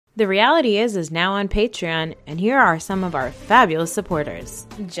The Reality is now on Patreon, and here are some of our fabulous supporters.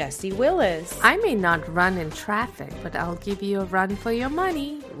 Jesse Willis. I may not run in traffic, but I'll give you a run for your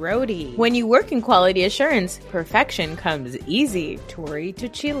money. Rhodey. When you work in quality assurance, perfection comes easy. Tori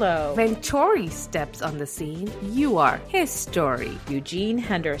Tuchilo. When Tori steps on the scene, you are his story. Eugene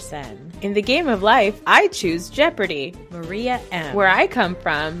Henderson. In the game of life, I choose Jeopardy! Maria M. Where I come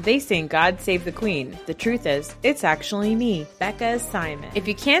from, they sing God Save the Queen. The truth is, it's actually me, Becca Simon. If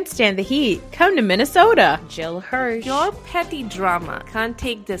you can't stand the heat, come to Minnesota. Jill Hirsch. Your petty drama can't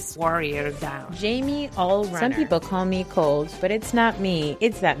take this warrior down. Jamie Allrunner. Some people call me cold, but it's not me.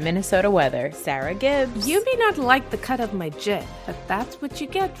 It's that Minnesota weather. Sarah Gibbs. You may not like the cut of my jet, but that's what you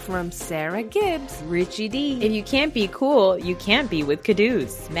get from Sarah Gibbs. Richie D. If you can't be cool, you can't be with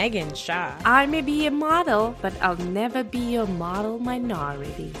Caduce. Megan Shaw. I may be a model, but I'll never be your model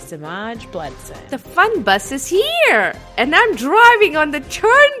minority. Samaj Bledson. The fun bus is here, and I'm driving on the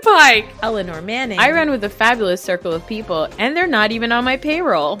turnpike. Eleanor Manning. I run with a fabulous circle of people, and they're not even on my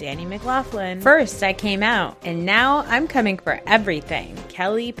payroll. Danny McLaughlin. First, I came out, and now I'm coming for everything.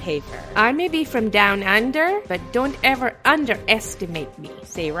 Kelly Paper. I may be from down under, but don't ever underestimate me.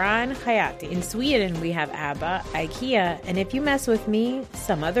 Seyran Hayati. In Sweden, we have ABBA, IKEA, and if you mess with me,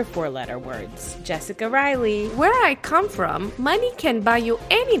 some other four-letter words. Jessica Riley. Where I come from, money can buy you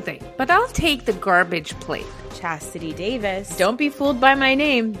anything, but I'll take the garbage plate. Chastity Davis. Don't be fooled by my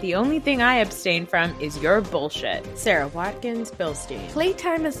name. The only thing I abstain from is your bullshit. Sarah Watkins Bilstein.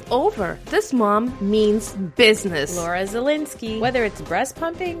 Playtime is over. This mom means business. Laura Zelinsky. Whether it's breast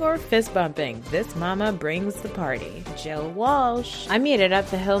pumping or fist bumping, this mama brings the party. Jill Walsh. I made it up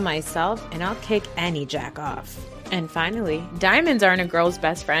the hill myself, and I'll kick any jack off. And finally, diamonds aren't a girl's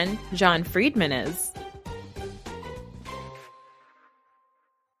best friend. John Friedman is.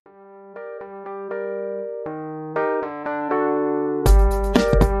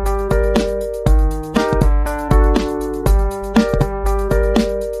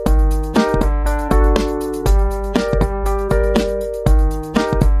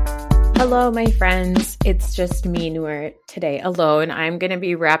 Hello, my friends. It's just me, Noor, today alone. I'm going to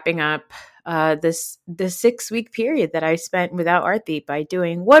be wrapping up the 6-week period that I spent without Arthi by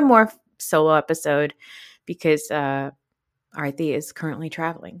doing one more solo episode because Arthi is currently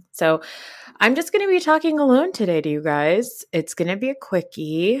traveling. So I'm just going to be talking alone today to you guys. It's going to be a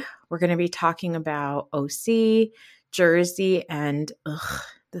quickie. We're going to be talking about OC, Jersey, and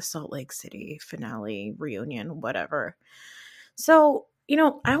the Salt Lake City finale, reunion, whatever. So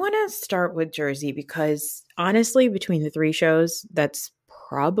I want to start with Jersey because honestly, between the 3 shows, that's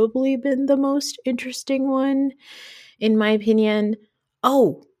probably been the most interesting one, in my opinion.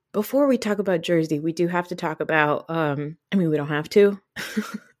 Oh, before we talk about Jersey, we do have to talk about, we don't have to.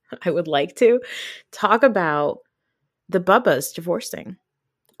 I would like to talk about the Bubbas divorcing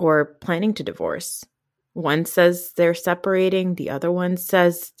or planning to divorce. One says they're separating. The other one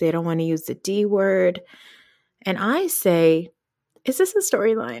says they don't want to use the D word. And I say, is this a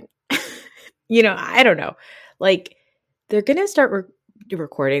storyline? I don't know. Like, they're going to start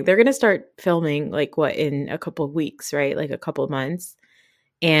recording. They're going to start filming, in a couple of weeks, right? Like a couple of months.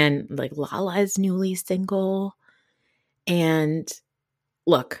 And, Lala is newly single. And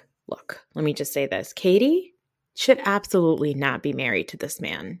look, let me just say this. Katie should absolutely not be married to this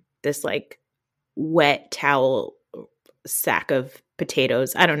man. This, wet towel sack of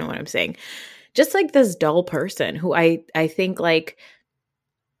potatoes. I don't know what I'm saying. Just this dull person who I think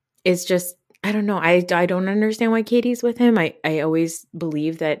is just, I don't know. I don't understand why Katie's with him. I always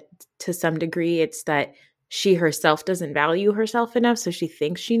believe that to some degree it's that she herself doesn't value herself enough. So she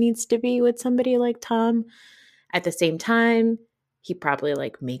thinks she needs to be with somebody like Tom. At the same time, he probably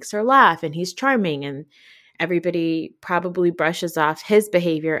makes her laugh and he's charming and everybody probably brushes off his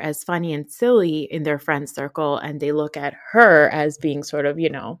behavior as funny and silly in their friend circle. And they look at her as being sort of,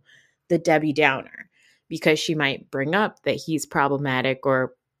 the Debbie Downer because she might bring up that he's problematic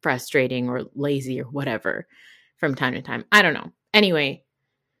or frustrating or lazy or whatever from time to time. I don't know. Anyway,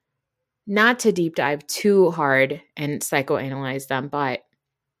 not to deep dive too hard and psychoanalyze them, but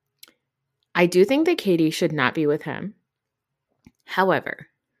I do think that Katie should not be with him. However,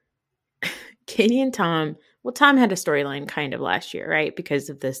 Katie and Tom, Tom had a storyline kind of last year, right? Because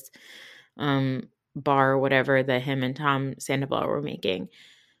of this bar or whatever that him and Tom Sandoval were making.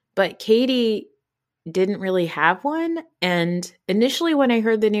 But Katie didn't really have one. And initially when I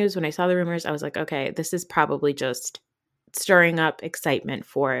heard the news, when I saw the rumors, I was like, okay, this is probably just stirring up excitement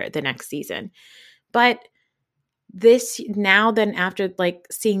for the next season. But this now then after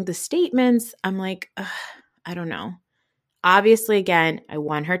seeing the statements, I'm like, I don't know. Obviously, again, I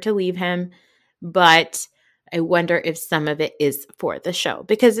want her to leave him. But I wonder if some of it is for the show,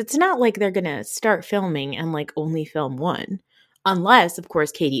 because it's not like they're going to start filming and like only film one. Unless, of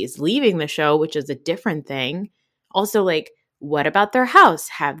course, Katie is leaving the show, which is a different thing. Also, like, what about their house?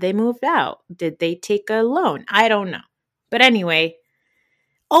 Have they moved out? Did they take a loan? I don't know. But anyway,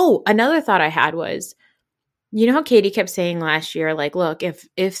 another thought I had was, you know how Katie kept saying last year, like, look,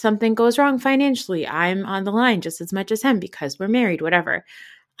 if something goes wrong financially, I'm on the line just as much as him because we're married, whatever.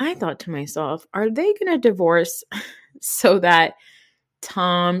 I thought to myself, are they going to divorce so that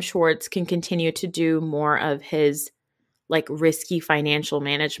Tom Schwartz can continue to do more of his like risky financial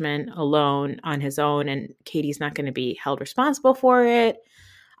management alone on his own, and Katie's not going to be held responsible for it?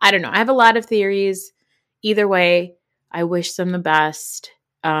 I don't know. I have a lot of theories. Either way, I wish them the best.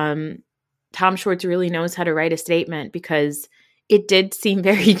 Tom Schwartz really knows how to write a statement because it did seem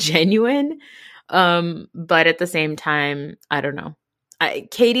very genuine. But at the same time, I don't know.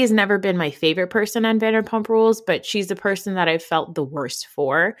 Katie has never been my favorite person on Vanderpump Rules, but she's the person that I've felt the worst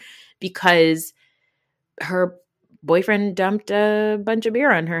for because her boyfriend dumped a bunch of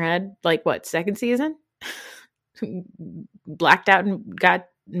beer on her head. Like what, second season? Blacked out and got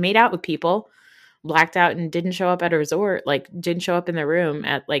made out with people. Blacked out and didn't show up at a resort, like didn't show up in the room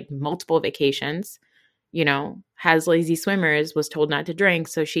at like multiple vacations, you know, has lazy swimmers, was told not to drink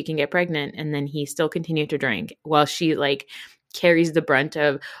so she can get pregnant. And then he still continued to drink while she like carries the brunt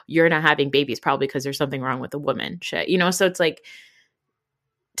of you're not having babies probably because there's something wrong with the woman shit, you know? So it's like,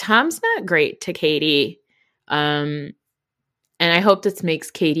 Tom's not great to Katie. And I hope this makes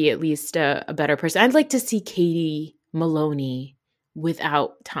Katie at least a better person. I'd like to see Katie Maloney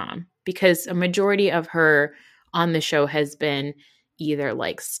without Tom, because a majority of her on the show has been either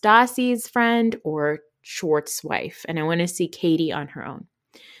like Stassi's friend or Schwartz's wife. And I want to see Katie on her own.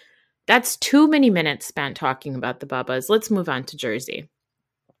 That's too many minutes spent talking about the Bubbas. Let's move on to Jersey.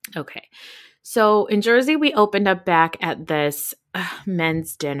 Okay. So in Jersey, we opened up back at this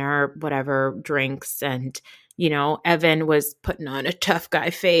men's dinner, whatever, drinks. And, you know, Evan was putting on a tough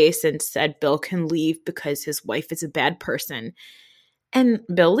guy face and said Bill can leave because his wife is a bad person. And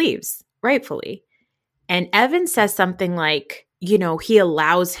Bill leaves, rightfully. And Evan says something like, you know, he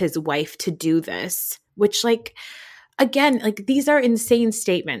allows his wife to do this, which like, again, like these are insane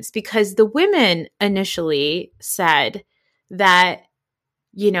statements because the women initially said that,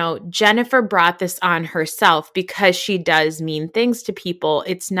 you know, Jennifer brought this on herself because she does mean things to people.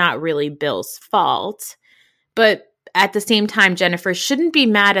 It's not really Bill's fault. But at the same time, Jennifer shouldn't be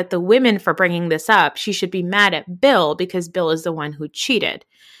mad at the women for bringing this up. She should be mad at Bill because Bill is the one who cheated.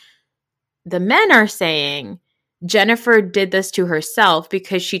 The men are saying Jennifer did this to herself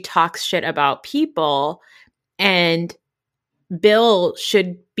because she talks shit about people and Bill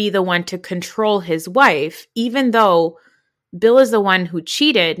should be the one to control his wife. Even though Bill is the one who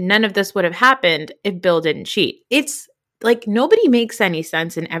cheated, none of this would have happened if Bill didn't cheat. It's like nobody makes any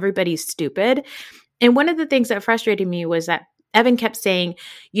sense and everybody's stupid. And one of the things that frustrated me was that Evan kept saying,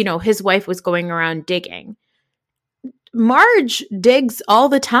 you know, his wife was going around digging. Marge digs all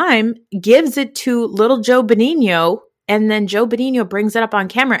the time, gives it to little Joe Benigno, and then Joe Benigno brings it up on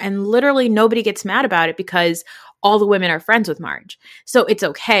camera and literally nobody gets mad about it because all the women are friends with Marge. So it's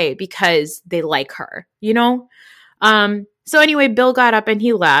okay because they like her, you know? So anyway, Bill got up and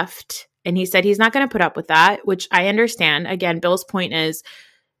he left and he said he's not going to put up with that, which I understand. Again, Bill's point is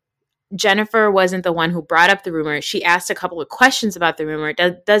Jennifer wasn't the one who brought up the rumor. She asked a couple of questions about the rumor.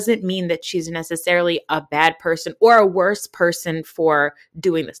 It doesn't mean that she's necessarily a bad person or a worse person for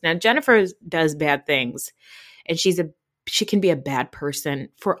doing this. Now, Jennifer does bad things and she can be a bad person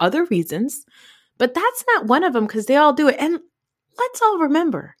for other reasons, but that's not one of them because they all do it. And let's all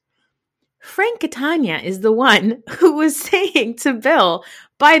remember, Frank Catania is the one who was saying to Bill,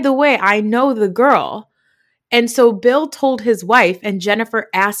 by the way, I know the girl. And so Bill told his wife and Jennifer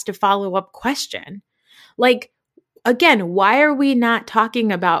asked a follow-up question. Like, again, why are we not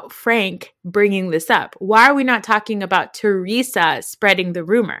talking about Frank bringing this up? Why are we not talking about Teresa spreading the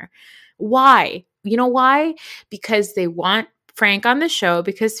rumor? Why? You know why? Because they want Frank on the show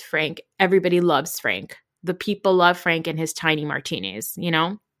because Frank, everybody loves Frank. The people love Frank and his tiny martinis, you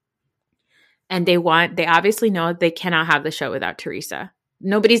know? And they obviously know they cannot have the show without Teresa.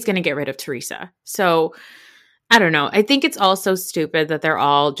 Nobody's going to get rid of Teresa. So I don't know. I think it's also stupid that they're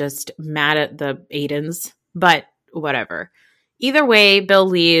all just mad at the Aidens, but whatever. Either way, Bill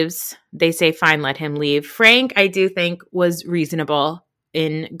leaves. They say, fine, let him leave. Frank, I do think, was reasonable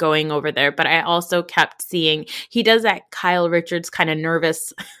in going over there, but I also kept seeing, he does that Kyle Richards kind of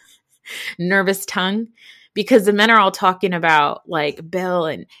nervous tongue because the men are all talking about like Bill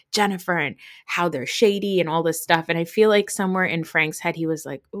and Jennifer and how they're shady and all this stuff. And I feel like somewhere in Frank's head, he was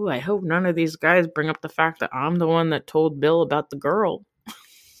like, "Ooh, I hope none of these guys bring up the fact that I'm the one that told Bill about the girl."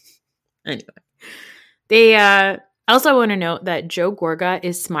 Anyway, they also want to note that Joe Gorga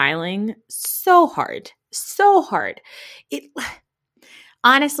is smiling so hard, so hard. It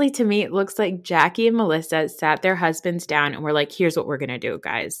honestly, to me, it looks like Jackie and Melissa sat their husbands down and were like, "Here's what we're going to do,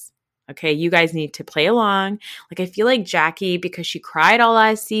 guys. Okay, you guys need to play along." Like, I feel like Jackie, because she cried all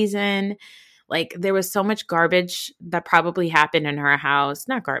last season, like there was so much garbage that probably happened in her house.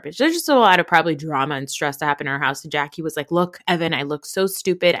 Not garbage. There's just a lot of probably drama and stress that happened in her house. And Jackie was like, "Look, Evan, I look so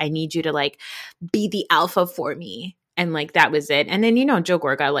stupid. I need you to like be the alpha for me." And like that was it. And then, Joe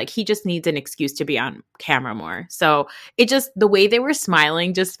Gorga, like he just needs an excuse to be on camera more. So it just, the way they were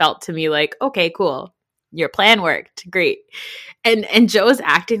smiling just felt to me like, okay, cool. Your plan worked. Great. And Joe's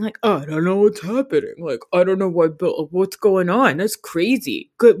acting like, "Oh, I don't know what's happening. Like, I don't know what's going on. That's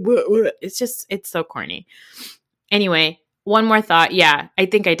crazy." Good. It's so corny. Anyway, one more thought. Yeah, I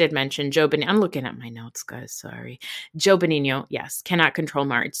think I did mention Joe Benigno. I'm looking at my notes, guys. Sorry. Joe Benigno, yes, cannot control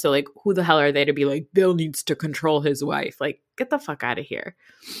Marge. So, like, who the hell are they to be like, Bill needs to control his wife? Like, get the fuck out of here.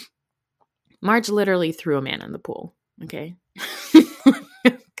 Marge literally threw a man in the pool. Okay.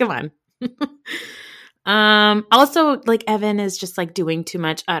 Come on. Also, like, Evan is just like doing too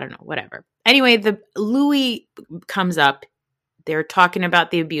much. I don't know, whatever. Anyway, the Louis comes up. They're talking about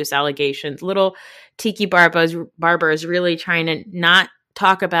the abuse allegations. Little Tiki Barber is really trying to not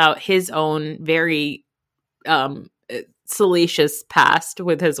talk about his own very salacious past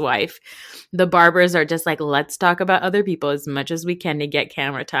with his wife. The Barbers are just like, let's talk about other people as much as we can to get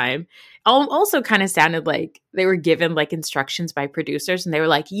camera time. Also kind of sounded like they were given like instructions by producers and they were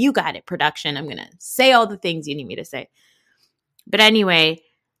like, "You got it, production. I'm going to say all the things you need me to say." But anyway,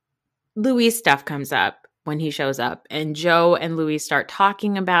 Louis' stuff comes up when he shows up and Joe and Louis start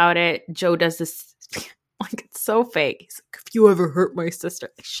talking about it. Joe does this like, it's so fake. He's like, "If you ever hurt my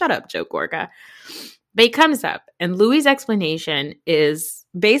sister," like, shut up, Joe Gorga. But he comes up and Louis' explanation is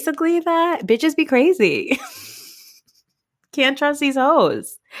basically that bitches be crazy. Can't trust these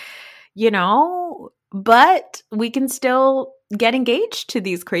hoes, but we can still get engaged to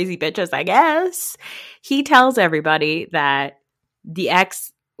these crazy bitches, I guess. He tells everybody that the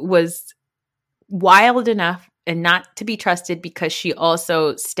ex was wild enough and not to be trusted because she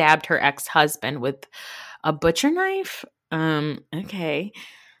also stabbed her ex-husband with a butcher knife. Okay.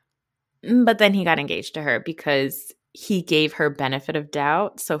 But then he got engaged to her because he gave her benefit of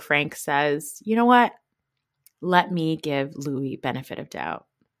doubt. So Frank says, "You know what? Let me give Louis benefit of doubt."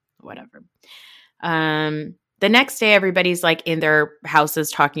 Whatever. The next day, everybody's like in their houses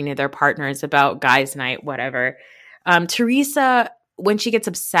talking to their partners about guys' night, whatever. Teresa, when she gets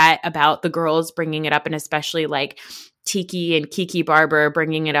upset about the girls bringing it up, and especially like Tiki and Kiki Barber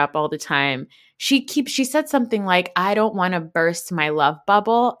bringing it up all the time, she said something like, "I don't want to burst my love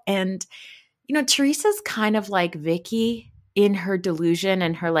bubble." And, Teresa's kind of like Vicky in her delusion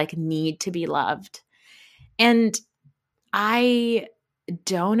and her like need to be loved. And I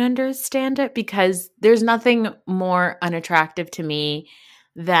don't understand it because there's nothing more unattractive to me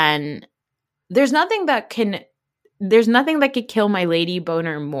than there's nothing that could kill my lady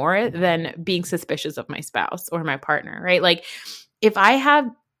boner more than being suspicious of my spouse or my partner, right? Like if I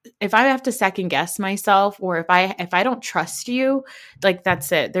have to second guess myself or if I don't trust you, like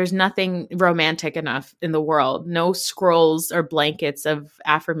that's it. There's nothing romantic enough in the world. No scrolls or blankets of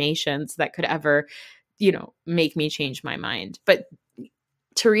affirmations that could ever, make me change my mind. But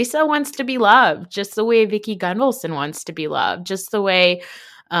Teresa wants to be loved just the way Vicky Gunvalson wants to be loved, just the way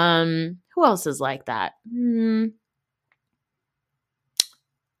who else is like that?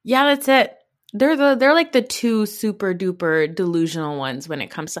 Yeah, that's it. They're like the two super duper delusional ones when it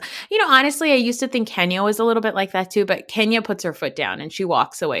comes to, honestly, I used to think Kenya was a little bit like that too, but Kenya puts her foot down and she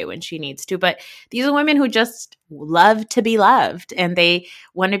walks away when she needs to. But these are women who just love to be loved and they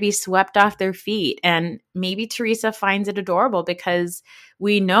want to be swept off their feet. And maybe Teresa finds it adorable because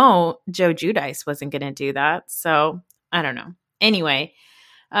we know Joe Giudice wasn't going to do that. So I don't know. Anyway,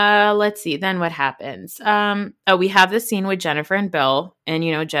 let's see. Then what happens? We have this scene with Jennifer and Bill.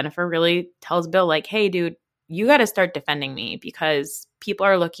 And, Jennifer really tells Bill, like, "Hey, dude, you got to start defending me because people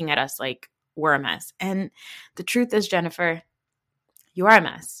are looking at us like we're a mess." And the truth is, Jennifer, you are a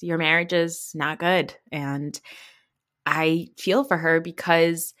mess. Your marriage is not good. And I feel for her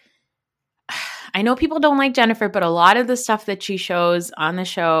because I know people don't like Jennifer, but a lot of the stuff that she shows on the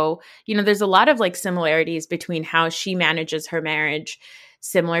show, there's a lot of like similarities between how she manages her marriage,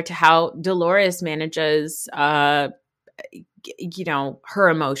 similar to how Dolores manages her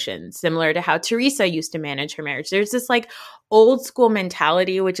emotions, similar to how Teresa used to manage her marriage. There's this like old school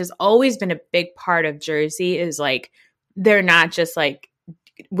mentality, which has always been a big part of Jersey, is like, they're not just like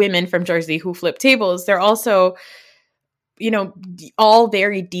women from Jersey who flip tables. They're also, all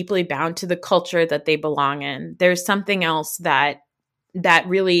very deeply bound to the culture that they belong in. There's something else that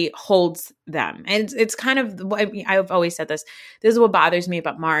really holds them. And it's kind of, I've always said this is what bothers me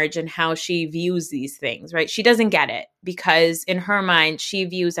about Marge and how she views these things, right? She doesn't get it, because in her mind, she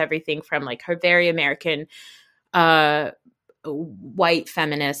views everything from like her very American, white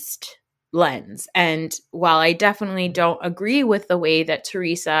feminist lens. And while I definitely don't agree with the way that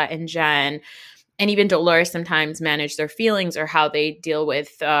Teresa and Jen and even Dolores sometimes manage their feelings, or how they deal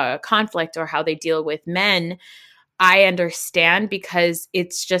with conflict, or how they deal with men, I understand, because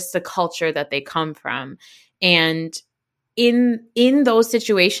it's just the culture that they come from. And in those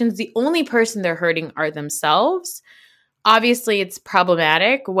situations, the only person they're hurting are themselves. Obviously, it's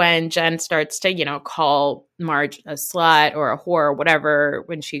problematic when Jen starts to, call Marge a slut or a whore or whatever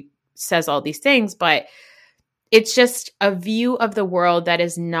when she says all these things. But it's just a view of the world that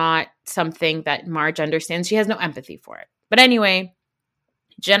is not something that Marge understands. She has no empathy for it. But anyway,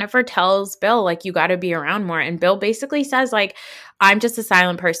 Jennifer tells Bill, like, you got to be around more. And Bill basically says, like, I'm just a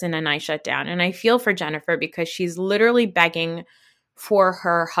silent person and I shut down. And I feel for Jennifer, because she's literally begging for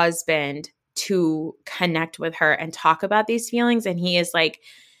her husband to connect with her and talk about these feelings. And he is like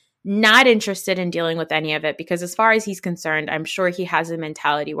not interested in dealing with any of it, because as far as he's concerned, I'm sure he has a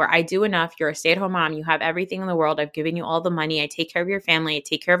mentality where I do enough. You're a stay-at-home mom. You have everything in the world. I've given you all the money. I take care of your family. I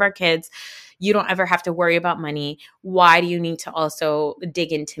take care of our kids. You don't ever have to worry about money. Why do you need to also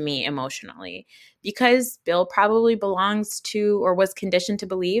dig into me emotionally? Because Bill probably belongs to, or was conditioned to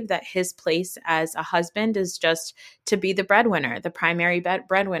believe, that his place as a husband is just to be the breadwinner, the primary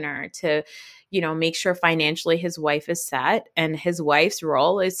breadwinner, to make sure financially his wife is set, and his wife's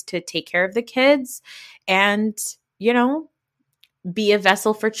role is to take care of the kids and, be a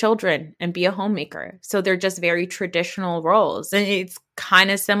vessel for children and be a homemaker. So they're just very traditional roles. And it's kind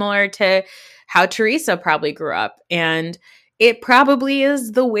of similar to how Teresa probably grew up. And it probably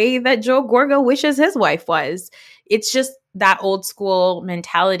is the way that Joe Gorga wishes his wife was. It's just that old school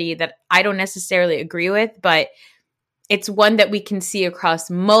mentality that I don't necessarily agree with, but it's one that we can see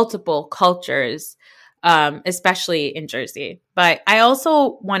across multiple cultures, especially in Jersey. But I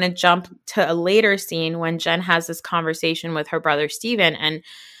also want to jump to a later scene when Jen has this conversation with her brother Steven, and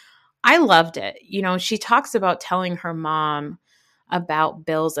I loved it. She talks about telling her mom about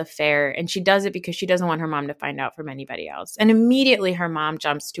Bill's affair, and she does it because she doesn't want her mom to find out from anybody else. And immediately her mom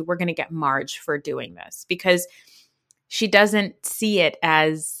jumps to, we're going to get Marge for doing this, because she doesn't see it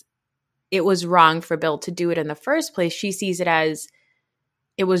as it was wrong for Bill to do it in the first place. She sees it as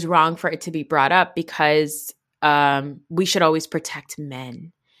it was wrong for it to be brought up, because we should always protect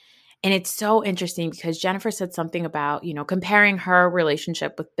men. And it's so interesting, because Jennifer said something about, comparing her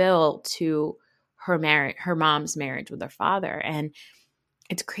relationship with Bill to her mom's marriage with her father. And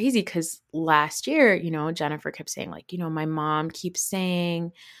it's crazy, because last year, Jennifer kept saying, like, my mom keeps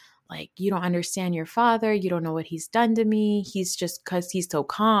saying, like, you don't understand your father. You don't know what he's done to me. He's just, because he's so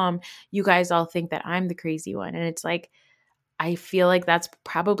calm, you guys all think that I'm the crazy one. And it's like, I feel like that's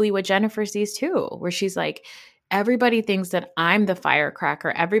probably what Jennifer sees too, where she's like, everybody thinks that I'm the firecracker.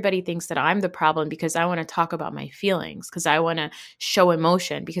 Everybody thinks that I'm the problem, because I want to talk about my feelings, because I want to show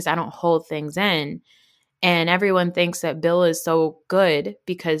emotion, because I don't hold things in. And everyone thinks that Bill is so good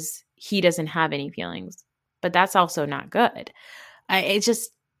because he doesn't have any feelings. But that's also not good.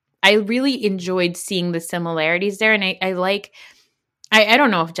 I really enjoyed seeing the similarities there. And I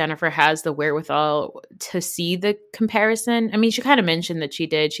don't know if Jennifer has the wherewithal to see the comparison. I mean, she kind of mentioned that she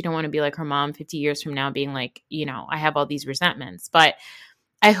did. She don't want to be like her mom 50 years from now being like, I have all these resentments. But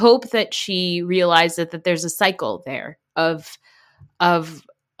I hope that she realizes that there's a cycle there of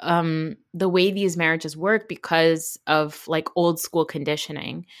the way these marriages work because of like old school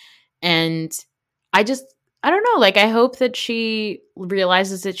conditioning. And I don't know, like, I hope that she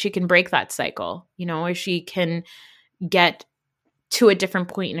realizes that she can break that cycle, or she can get to a different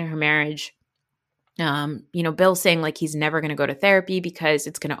point in her marriage. Bill saying like he's never going to go to therapy because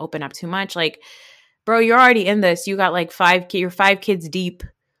it's going to open up too much. Like, bro, you're already in this. You got like you're 5 kids deep.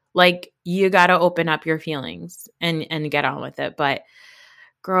 Like, you got to open up your feelings and get on with it. But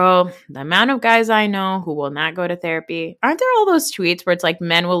girl, the amount of guys I know who will not go to therapy. Aren't there all those tweets where it's like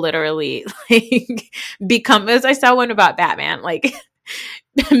men will literally like become, as I saw one about Batman, like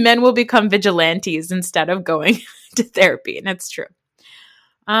men will become vigilantes instead of going to therapy. And it's true.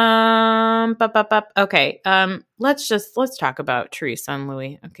 Okay. Let's talk about Teresa and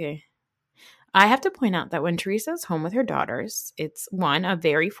Louis. Okay. I have to point out that when Teresa's home with her daughters, it's one, a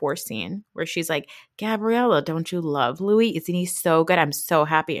very forced scene where she's like, Gabriella, don't you love Louis? Isn't he so good? I'm so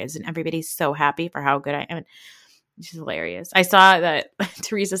happy. Isn't everybody so happy for how good I am? She's hilarious. I saw that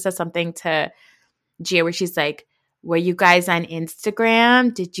Teresa said something to Gia where she's like, were you guys on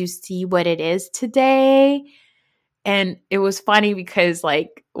Instagram? Did you see what it is today? And it was funny because,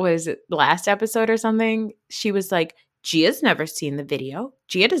 like, was it last episode or something? She was like, Gia's never seen the video.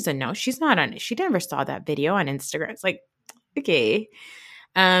 Gia doesn't know. She's not on it. She never saw that video on Instagram. It's like, okay.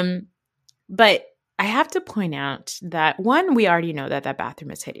 But I have to point out that, one, we already know that that bathroom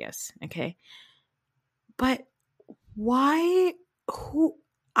is hideous. Okay. But why?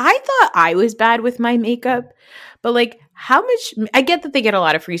 I thought I was bad with my makeup, but like, how much? I get that they get a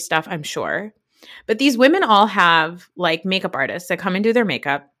lot of free stuff, I'm sure. But these women all have like makeup artists that come and do their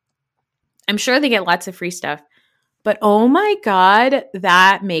makeup. I'm sure they get lots of free stuff. But oh my God,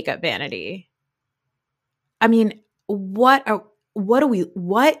 that makeup vanity. I mean, what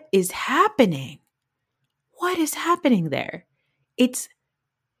is happening? What is happening there?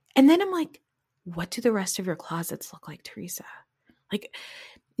 And then I'm like, what do the rest of your closets look like, Teresa? Like,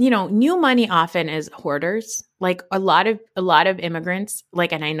 you know, new money often is hoarders. Like a lot of immigrants,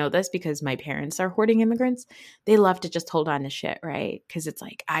 like, and I know this because my parents are hoarding immigrants, they love to just hold on to shit, right? Because it's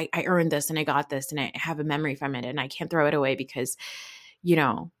like, I earned this and I got this and I have a memory from it and I can't throw it away because, you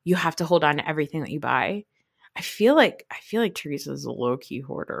know, you have to hold on to everything that you buy. I feel like Teresa's a low-key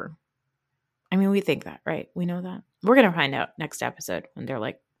hoarder. I mean, we think that, right? We know that. We're going to find out next episode when they're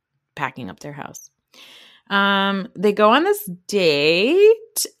like packing up their house. They go on this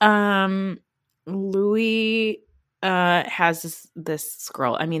date. Louis has this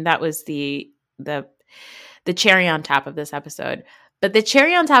girl. I mean, that was the cherry on top of this episode. But the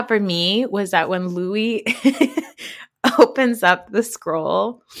cherry on top for me was that when Louis opens up the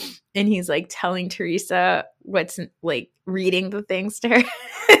scroll and he's like telling Teresa what's like reading the things to her.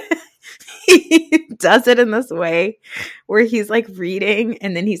 He does it in this way where he's like reading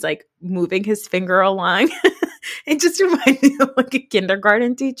and then he's like moving his finger along. It just reminds me of like a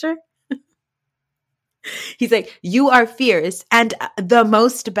kindergarten teacher. He's like, you are fierce and the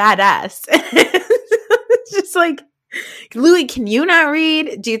most badass. It's just like, Louis, can you not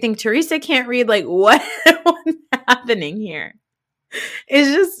read? Do you think Teresa can't read? Like, what's happening here?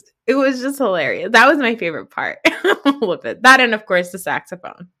 It was just hilarious. That was my favorite part. All of it. That and of course the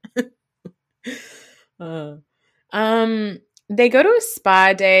saxophone. They go to a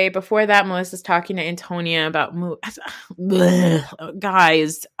spa day. Before that, Melissa's talking to Antonia about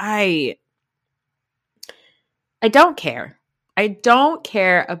guys, I don't care. I don't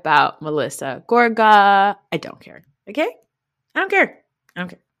care about Melissa Gorga. I don't care. Okay? I don't care.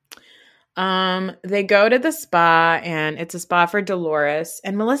 They go to the spa and it's a spa for Dolores.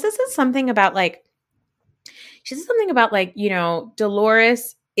 And Melissa says something about you know,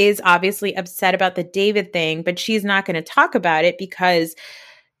 Dolores is obviously upset about the David thing, but she's not going to talk about it because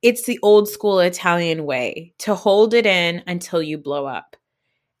it's the old school Italian way to hold it in until you blow up.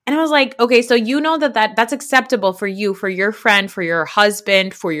 And I was like, okay, so you know that's acceptable for you, for your friend, for your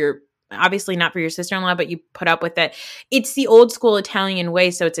husband, for your, obviously not for your sister-in-law, but you put up with it. It's the old school Italian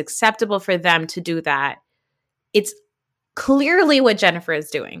way, so it's acceptable for them to do that. It's clearly what Jennifer is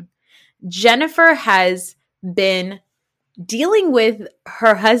doing. Jennifer has been dealing with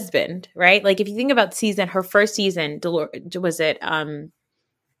her husband, right? Like if you think about her first season,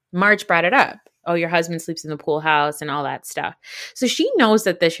 Marge brought it up. Oh, your husband sleeps in the pool house and all that stuff. So she knows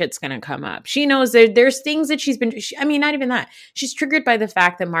that this shit's going to come up. She knows that there's things that not even that. She's triggered by the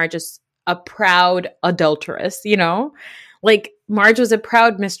fact that Marge is a proud adulteress, you know? Like Marge was a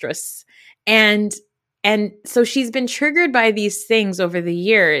proud mistress. And so she's been triggered by these things over the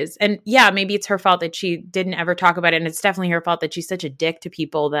years. And yeah, maybe it's her fault that she didn't ever talk about it. And it's definitely her fault that she's such a dick to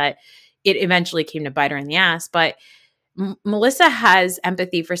people that it eventually came to bite her in the ass. But Melissa has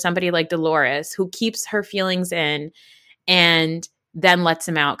empathy for somebody like Dolores who keeps her feelings in and then lets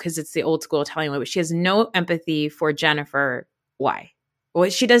them out because it's the old school Italian way. But she has no empathy for Jennifer. Why? Well,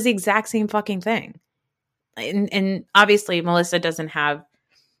 she does the exact same fucking thing. And obviously Melissa doesn't have,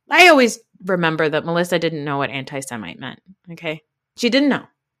 I always remember that Melissa didn't know what anti-Semite meant. Okay. She didn't know.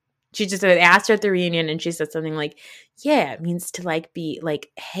 She just asked her at the reunion and she said something like, yeah, it means to like be like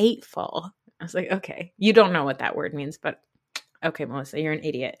hateful. I was like, okay, you don't know what that word means, but okay, Melissa, you're an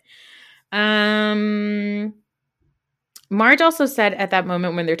idiot. Marge also said at that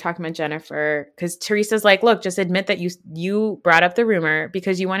moment when they're talking about Jennifer, because Teresa's like, look, just admit that you brought up the rumor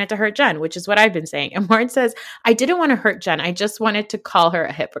because you wanted to hurt Jen, which is what I've been saying. And Marge says, I didn't want to hurt Jen. I just wanted to call her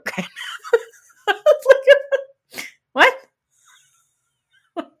a hypocrite. I was like, what?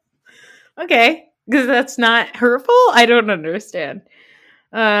 Okay. Because that's not hurtful? I don't understand.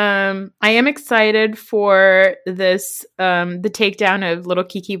 I am excited for this, the takedown of little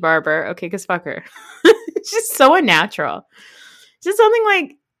Kiki Barber. Okay, because fuck her. It's just so unnatural. Just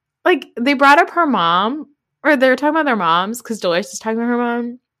something like they brought up her mom, or they were talking about their moms, because Dolores is talking about her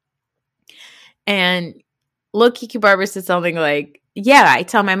mom. And little Kiki Barber said something like, yeah, I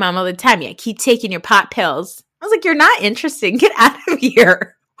tell my mom all the time, yeah, keep taking your pot pills. I was like, you're not interesting. Get out of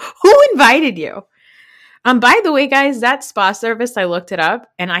here. Who invited you? By the way, guys, that spa service, I looked it up,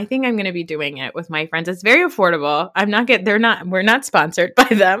 and I think I'm going to be doing it with my friends. It's very affordable. We're not sponsored by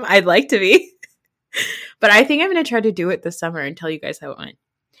them. I'd like to be, but I think I'm going to try to do it this summer and tell you guys how it went.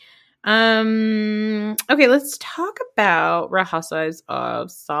 Okay, let's talk about Real Housewives of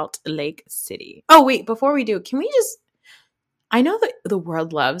Salt Lake City. Oh, wait, before we do, I know that the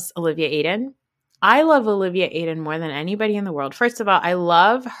world loves Olivia Aden. I love Olivia Aden more than anybody in the world. First of all, I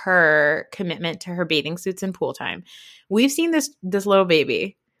love her commitment to her bathing suits and pool time. We've seen this little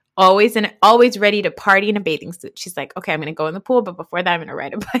baby always ready to party in a bathing suit. She's like, okay, I'm going to go in the pool, but before that, I'm going to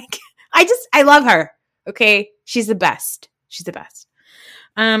ride a bike. I love her. Okay, she's the best. She's the best.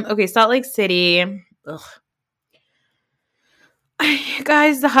 Okay, Salt Lake City. Ugh.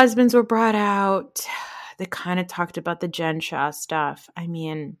 Guys, the husbands were brought out. They kind of talked about the Jen Shah stuff. I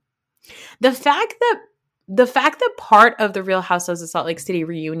mean, the fact that part of the Real Housewives of Salt Lake City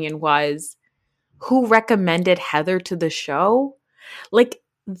reunion was who recommended Heather to the show, like,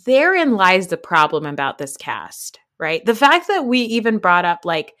 therein lies the problem about this cast, right? The fact that we even brought up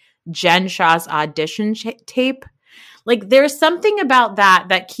like Jen Shah's audition tape, like, there's something about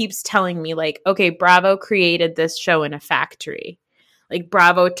that keeps telling me, like, okay, Bravo created this show in a factory. Like,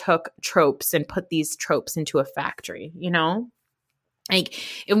 Bravo took tropes and put these tropes into a factory, you know? Like,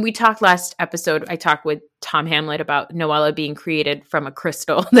 and we talked last episode, I talked with Tom Hamlet about Noella being created from a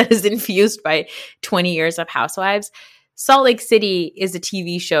crystal that is infused by 20 years of Housewives. Salt Lake City is a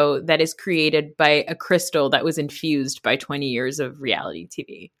TV show that is created by a crystal that was infused by 20 years of reality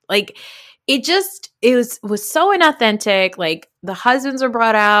TV. Like, it was so inauthentic. Like, the husbands were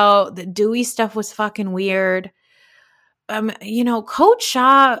brought out. The Dewey stuff was fucking weird. Coach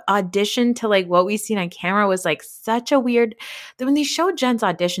Shah auditioned to like what we seen on camera was like such a weird. When they showed Jen's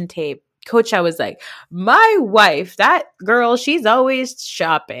audition tape, Coach Shah was like, my wife, that girl, she's always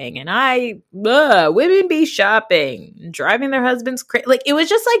shopping, and women be shopping, driving their husbands crazy. Like, it was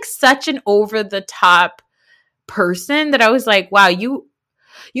just like such an over the top person that I was like, wow, you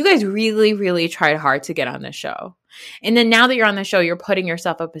guys really, really tried hard to get on this show. And then now that you're on the show, you're putting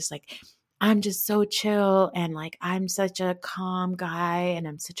yourself up as like, I'm just so chill, and like, I'm such a calm guy, and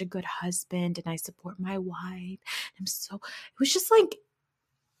I'm such a good husband, and I support my wife. It was just like,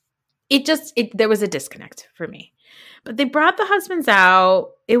 there was a disconnect for me. But they brought the husbands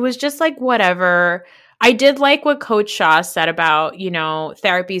out. It was just like, whatever. I did like what Coach Shah said about,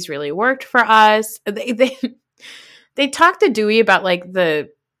 therapy's really worked for us. They talked to Dewey about like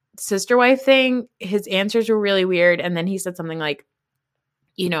the sister wife thing. His answers were really weird. And then he said something like,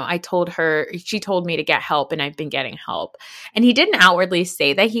 she told me to get help, and I've been getting help. And he didn't outwardly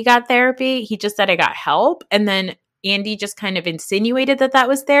say that he got therapy. He just said, I got help. And then Andy just kind of insinuated that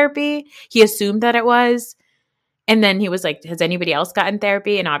was therapy. He assumed that it was. And then he was like, has anybody else gotten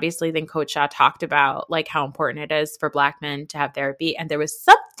therapy? And obviously then Coach Shah talked about like how important it is for Black men to have therapy. And there was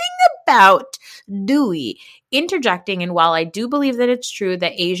something about Dewey interjecting. And while I do believe that it's true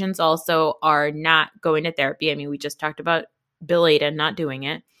that Asians also are not going to therapy, I mean, we just talked about Bill Aden not doing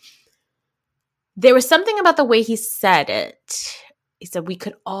it. There was something about the way he said it. He said we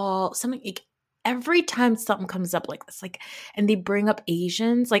could all, something like, every time something comes up like this, like, and they bring up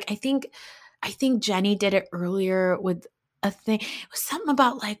Asians, like, I think Jenny did it earlier with a thing. It was something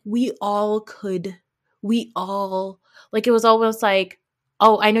about like, like, it was almost like,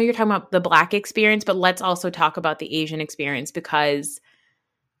 oh, I know you're talking about the Black experience, but let's also talk about the Asian experience because,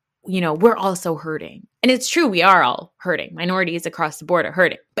 we're also hurting. And it's true, we are all hurting. Minorities across the board are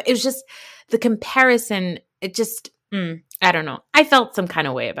hurting. But it was just the comparison, it just, I don't know. I felt some kind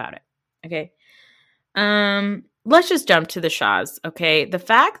of way about it. Okay. Let's just jump to the Shahs, okay? The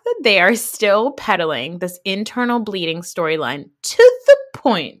fact that they are still peddling this internal bleeding storyline to the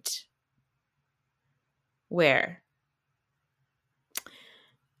point where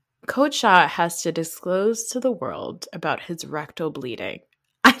Coach Shah has to disclose to the world about his rectal bleeding.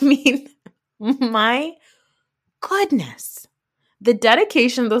 I mean, my goodness, the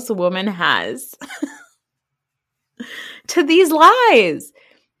dedication this woman has to these lies.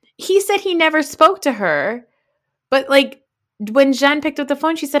 He said he never spoke to her, but like when Jen picked up the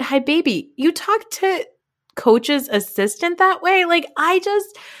phone, she said, hi, baby, you talked to Coach's assistant that way? Like,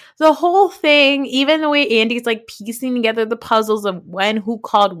 the whole thing, even the way Andy's like piecing together the puzzles of when, who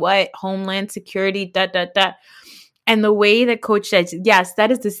called what, Homeland Security, and the way that Coach said, yes,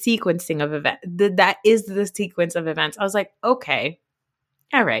 that is the sequencing of events. That is the sequence of events. I was like, okay,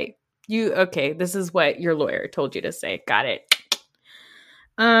 all right. Okay, this is what your lawyer told you to say. Got it.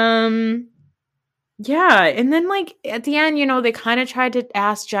 Yeah, and then like at the end, they kind of tried to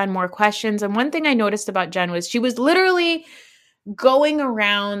ask Jen more questions. And one thing I noticed about Jen was she was literally going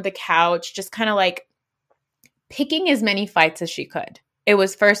around the couch, just kind of like picking as many fights as she could. It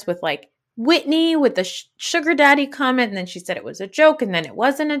was first with like Whitney with the sugar daddy comment, and then she said it was a joke, and then it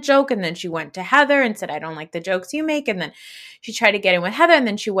wasn't a joke, and then she went to Heather and said, I don't like the jokes you make, and then she tried to get in with Heather, and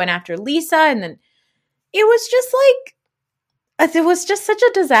then she went after Lisa, and then it was just like, it was just such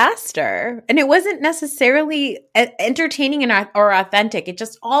a disaster. And it wasn't necessarily entertaining or authentic. It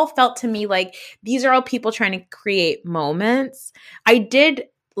just all felt to me like these are all people trying to create moments. I did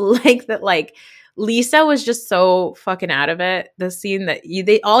like that, like, Lisa was just so fucking out of it. The scene that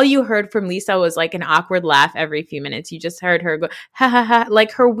all you heard from Lisa was like an awkward laugh every few minutes. You just heard her go, ha ha ha,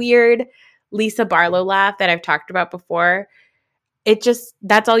 like her weird Lisa Barlow laugh that I've talked about before.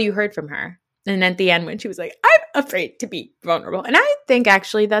 That's all you heard from her. And at the end, when she was like, I'm afraid to be vulnerable. And I think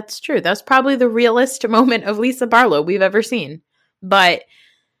actually that's true. That's probably the realest moment of Lisa Barlow we've ever seen. But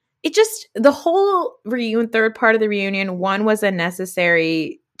the whole third part of the reunion, 1 was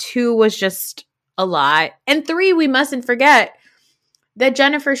unnecessary. 2 was just a lot. And 3, we mustn't forget that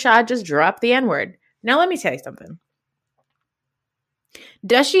Jennifer Shaw just dropped the N-word. Now, let me tell you something.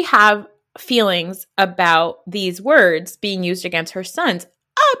 Does she have feelings about these words being used against her sons?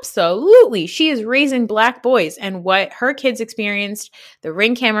 Absolutely. She is raising Black boys, and what her kids experienced, the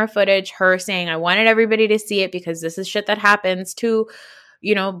Ring camera footage, her saying, I wanted everybody to see it because this is shit that happens to,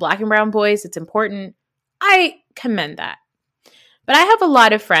 Black and brown boys. It's important. I commend that. But I have a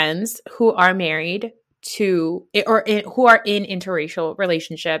lot of friends who are married to who are in interracial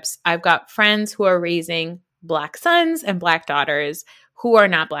relationships. I've got friends who are raising Black sons and Black daughters who are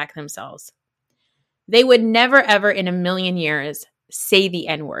not Black themselves. They would never, ever in a million years say the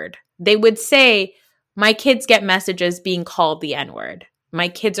N-word. They would say, my kids get messages being called the N-word. My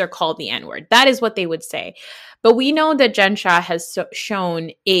kids are called the N-word. That is what they would say. But we know that Jen Shah has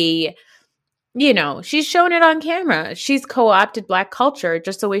shown she's shown it on camera. She's co-opted Black culture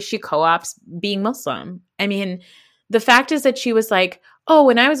just the way she co-opts being Muslim. I mean, the fact is that she was like, oh,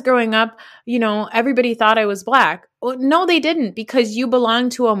 when I was growing up, everybody thought I was Black. Well, no, they didn't, because you belong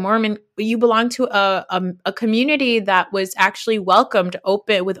to a community that was actually welcomed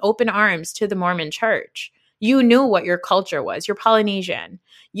with open arms to the Mormon church. You knew what your culture was. You're Polynesian.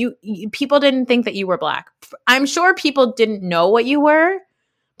 People didn't think that you were Black. I'm sure people didn't know what you were,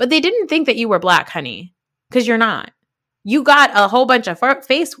 but they didn't think that you were Black, honey, because you're not. You got a whole bunch of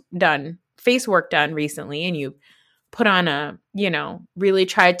face work done recently, and you put on really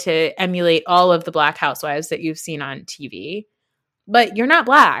tried to emulate all of the Black housewives that you've seen on TV, but you're not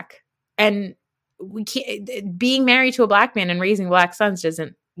Black. And being married to a Black man and raising Black sons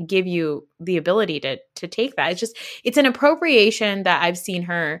doesn't give you the ability to take that. It's an appropriation that I've seen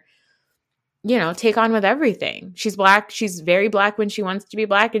her, take on with everything. She's Black. She's very Black when she wants to be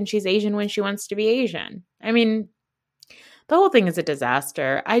Black, and she's Asian when she wants to be Asian. I mean, the whole thing is a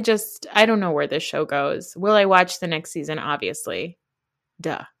disaster. I don't know where this show goes. Will I watch the next season? Obviously.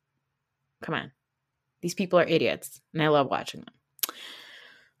 Duh. Come on. These people are idiots, and I love watching them.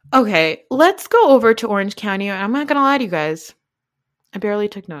 Okay, let's go over to Orange County. I'm not going to lie to you guys. I barely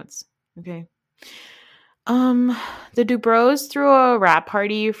took notes. Okay. The Dubrows threw a rap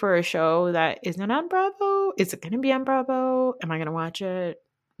party for a show that isn't on Bravo. Is it going to be on Bravo? Am I going to watch it?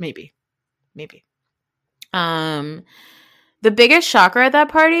 Maybe. The biggest shocker at that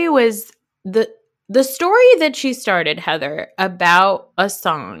party was the story that she started, Heather, about a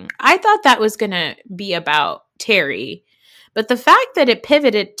song. I thought that was going to be about Terry, but the fact that it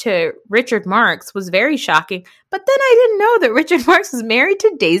pivoted to Richard Marx was very shocking. But then I didn't know that Richard Marx was married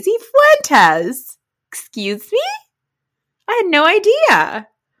to Daisy Fuentes. Excuse me? I had no idea.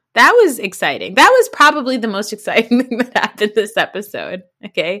 That was exciting. That was probably the most exciting thing that happened this episode.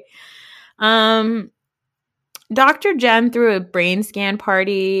 Okay. Dr. Jen threw a brain scan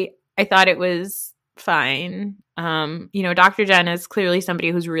party. I thought it was fine. Dr. Jen is clearly somebody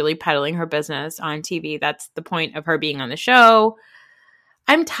who's really peddling her business on TV. That's the point of her being on the show.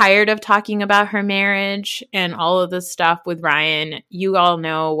 I'm tired of talking about her marriage and all of this stuff with Ryan. You all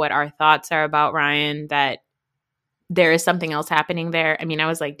know what our thoughts are about Ryan, that there is something else happening there. I mean, I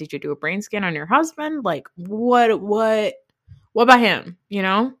was like, did you do a brain scan on your husband? Like, what about him?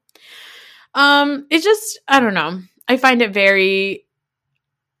 It's just, I don't know. I find it very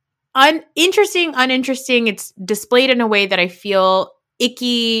Interesting, uninteresting. It's displayed in a way that I feel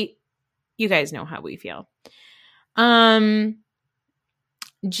icky. You guys know how we feel. Gina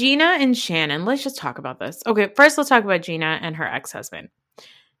and Shannon. Let's just talk about this. Okay, first let's talk about Gina and her ex-husband.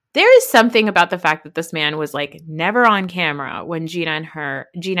 There is something about the fact that this man was like never on camera when Gina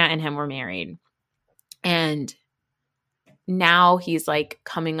and him were married. And now he's like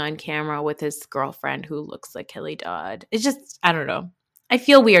coming on camera with his girlfriend who looks like Kelly Dodd. It's just, I don't know. I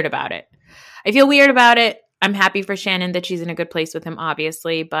feel weird about it. I'm happy for Shannon that she's in a good place with him,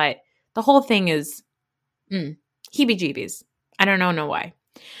 obviously. But the whole thing is heebie-jeebies. I don't know why.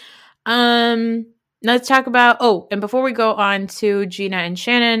 Let's talk about, and before we go on to Gina and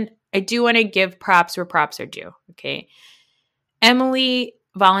Shannon, I do want to give props where props are due, okay? Emily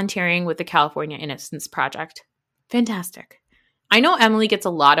volunteering with the California Innocence Project. Fantastic. I know Emily gets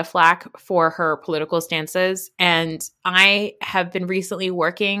a lot of flack for her political stances, and I have been recently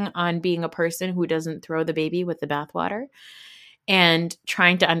working on being a person who doesn't throw the baby with the bathwater and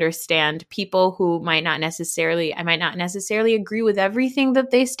trying to understand people who I might not necessarily agree with everything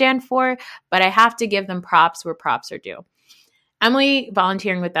that they stand for, but I have to give them props where props are due. Emily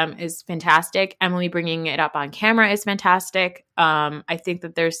volunteering with them is fantastic. Emily bringing it up on camera is fantastic. I think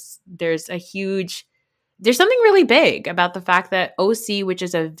that there's something really big about the fact that OC, which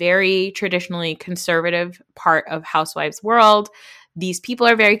is a very traditionally conservative part of Housewives world, these people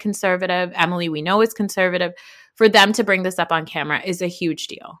are very conservative. Emily, we know, is conservative. For them to bring this up on camera is a huge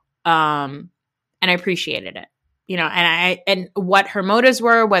deal. And I appreciated it. And what her motives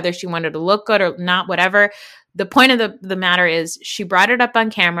were, whether she wanted to look good or not, whatever. The point of the matter is she brought it up on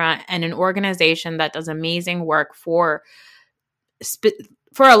camera, and an organization that does amazing work for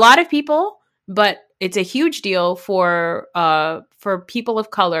a lot of people, but it's a huge deal for people of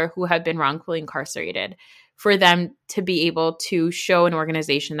color who have been wrongfully incarcerated, for them to be able to show an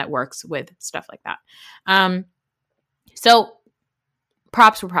organization that works with stuff like that. So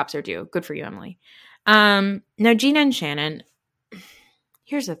props where props are due. Good for you, Emily. Now, Gina and Shannon,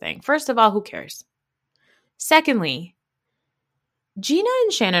 here's the thing. First of all, who cares? Secondly, Gina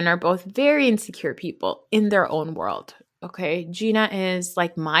and Shannon are both very insecure people in their own world. Okay. Gina is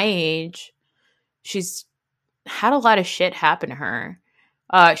like my age. She's had a lot of shit happen to her.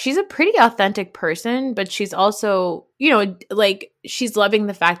 She's a pretty authentic person, but she's also, she's loving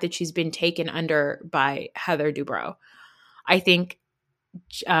the fact that she's been taken under by Heather Dubrow. I think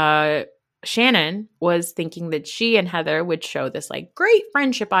Shannon was thinking that she and Heather would show this like great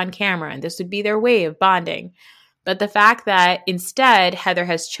friendship on camera, and this would be their way of bonding. But the fact that instead Heather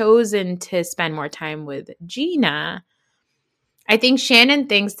has chosen to spend more time with Gina, I think Shannon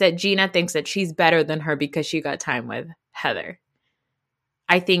thinks that Gina thinks that she's better than her because she got time with Heather.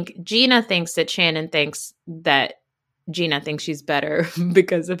 I think Gina thinks that Shannon thinks that Gina thinks she's better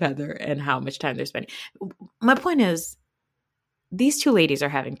because of Heather and how much time they're spending. My point is, these two ladies are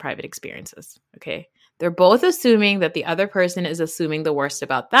having private experiences, okay? They're both assuming that the other person is assuming the worst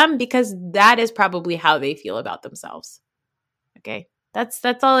about them because that is probably how they feel about themselves, okay? That's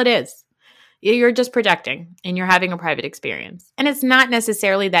all it is. You're just projecting and you're having a private experience. And it's not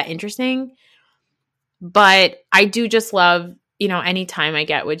necessarily that interesting, but I do just love, any time I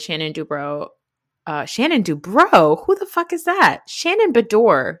get with Shannon Dubrow. Shannon Dubrow? Who the fuck is that? Shannon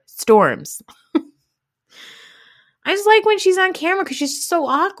Bedore Storms. I just like when she's on camera because she's so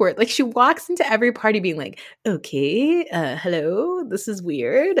awkward. Like, she walks into every party being like, okay, hello, this is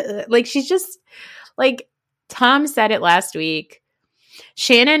weird. She's just, like, Tom said it last week.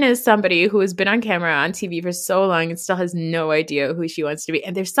 Shannon is somebody who has been on camera on TV for so long and still has no idea who she wants to be.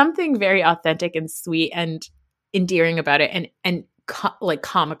 And there's something very authentic and sweet and endearing about it and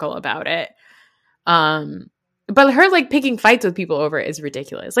comical about it. But her picking fights with people over it is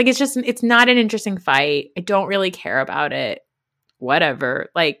ridiculous. It's not an interesting fight. I don't really care about it. Whatever.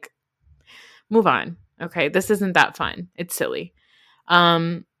 Move on. Okay. This isn't that fun. It's silly.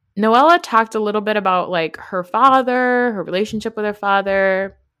 Noella talked a little bit about her father, her relationship with her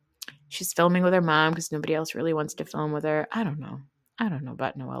father. She's filming with her mom because nobody else really wants to film with her. I don't know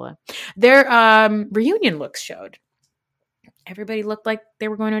about Noella. Their reunion looks showed. Everybody looked like they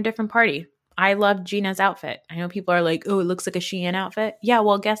were going to a different party. I love Gina's outfit. I know people are like, oh, it looks like a Shein outfit. Yeah,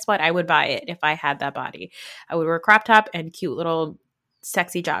 well, guess what? I would buy it if I had that body. I would wear a crop top and cute little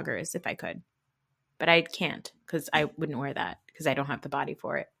sexy joggers if I could. But I can't because I wouldn't wear that because I don't have the body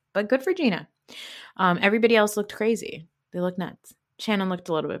for it. But good for Gina. Everybody else looked crazy. They looked nuts. Shannon looked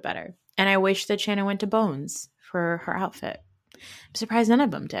a little bit better. And I wish that Shannon went to Bones for her outfit. I'm surprised none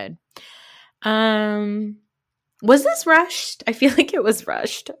of them did. Was this rushed? I feel like it was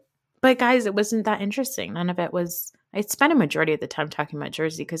rushed. But guys, it wasn't that interesting. None of it was. I spent a majority of the time talking about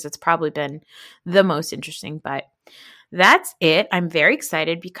Jersey because it's probably been the most interesting. But that's it. I'm very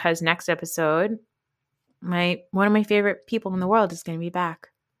excited because next episode, one of my favorite people in the world is going to be back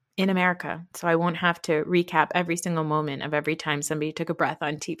in America. So I won't have to recap every single moment of every time somebody took a breath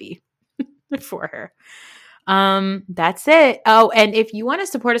on TV for her. That's it. Oh, and if you want to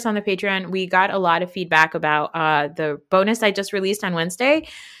support us on the Patreon, we got a lot of feedback about the bonus I just released on Wednesday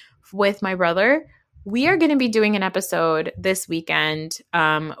with my brother. We are going to be doing an episode this weekend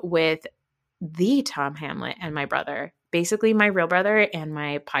with the Tom Hamlet and my brother, basically my real brother and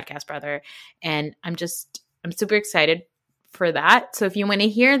my podcast brother. And I'm super excited for that. So if you want to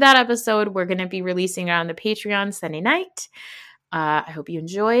hear that episode, we're going to be releasing it on the Patreon Sunday night. I hope you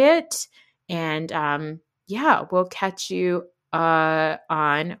enjoy it. And yeah, we'll catch you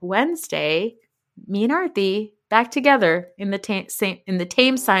on Wednesday. Me and Arthi back together in the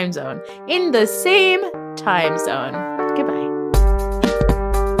same time zone. In the same time zone. Goodbye.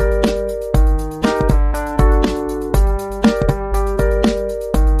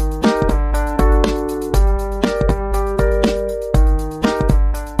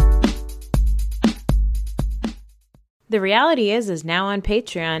 The Reality is now on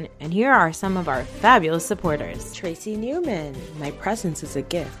Patreon, and here are some of our fabulous supporters. Tracy Newman, my presence is a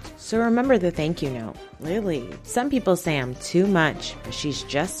gift, so remember the thank you note. Lily, some people say I'm too much, but she's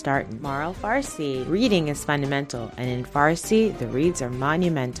just starting. Marl Farsi, reading is fundamental, and in Farsi, the reads are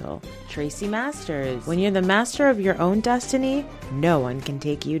monumental. Tracy Masters, when you're the master of your own destiny, no one can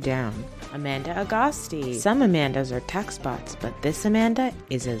take you down. Amanda Agosti, some Amandas are text bots, but this Amanda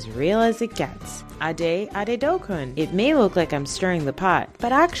is as real as it gets. Ade Adedokun, it may look like I'm stirring the pot,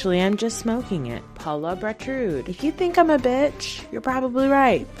 but actually I'm just smoking it. Paula Bratrude, if you think I'm a bitch, you're probably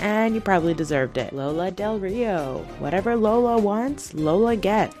right, and you probably deserved it. Lola Del Rio, whatever Lola wants, Lola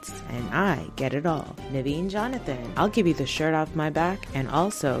gets, and I get it all. Naveen Jonathan, I'll give you the shirt off my back and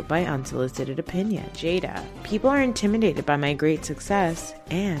also my unsolicited opinion. Jada, people are intimidated by my great success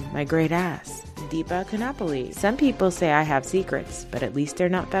and my great ass. Deepa Kanapoli, some people say I have secrets, but at least they're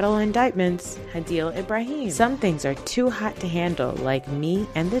not federal indictments. Hadil Ibrahim, some things are too hot to handle, like me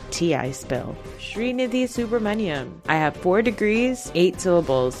and the tea I spill. Srinidhi Subramaniam, I have 4 degrees, 8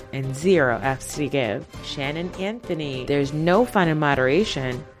 syllables, and 0 F's to give. Shannon Anthony, there's no fun in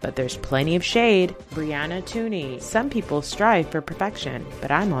moderation, but there's plenty of shade. Brianna Tooney, some people strive for perfection,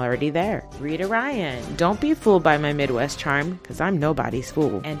 but I'm already there. Rita Ryan, don't be fooled by my Midwest charm, because I'm nobody's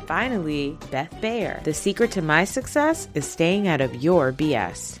fool. And finally, Beth Bayer, the secret to my success is staying out of your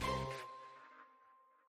BS.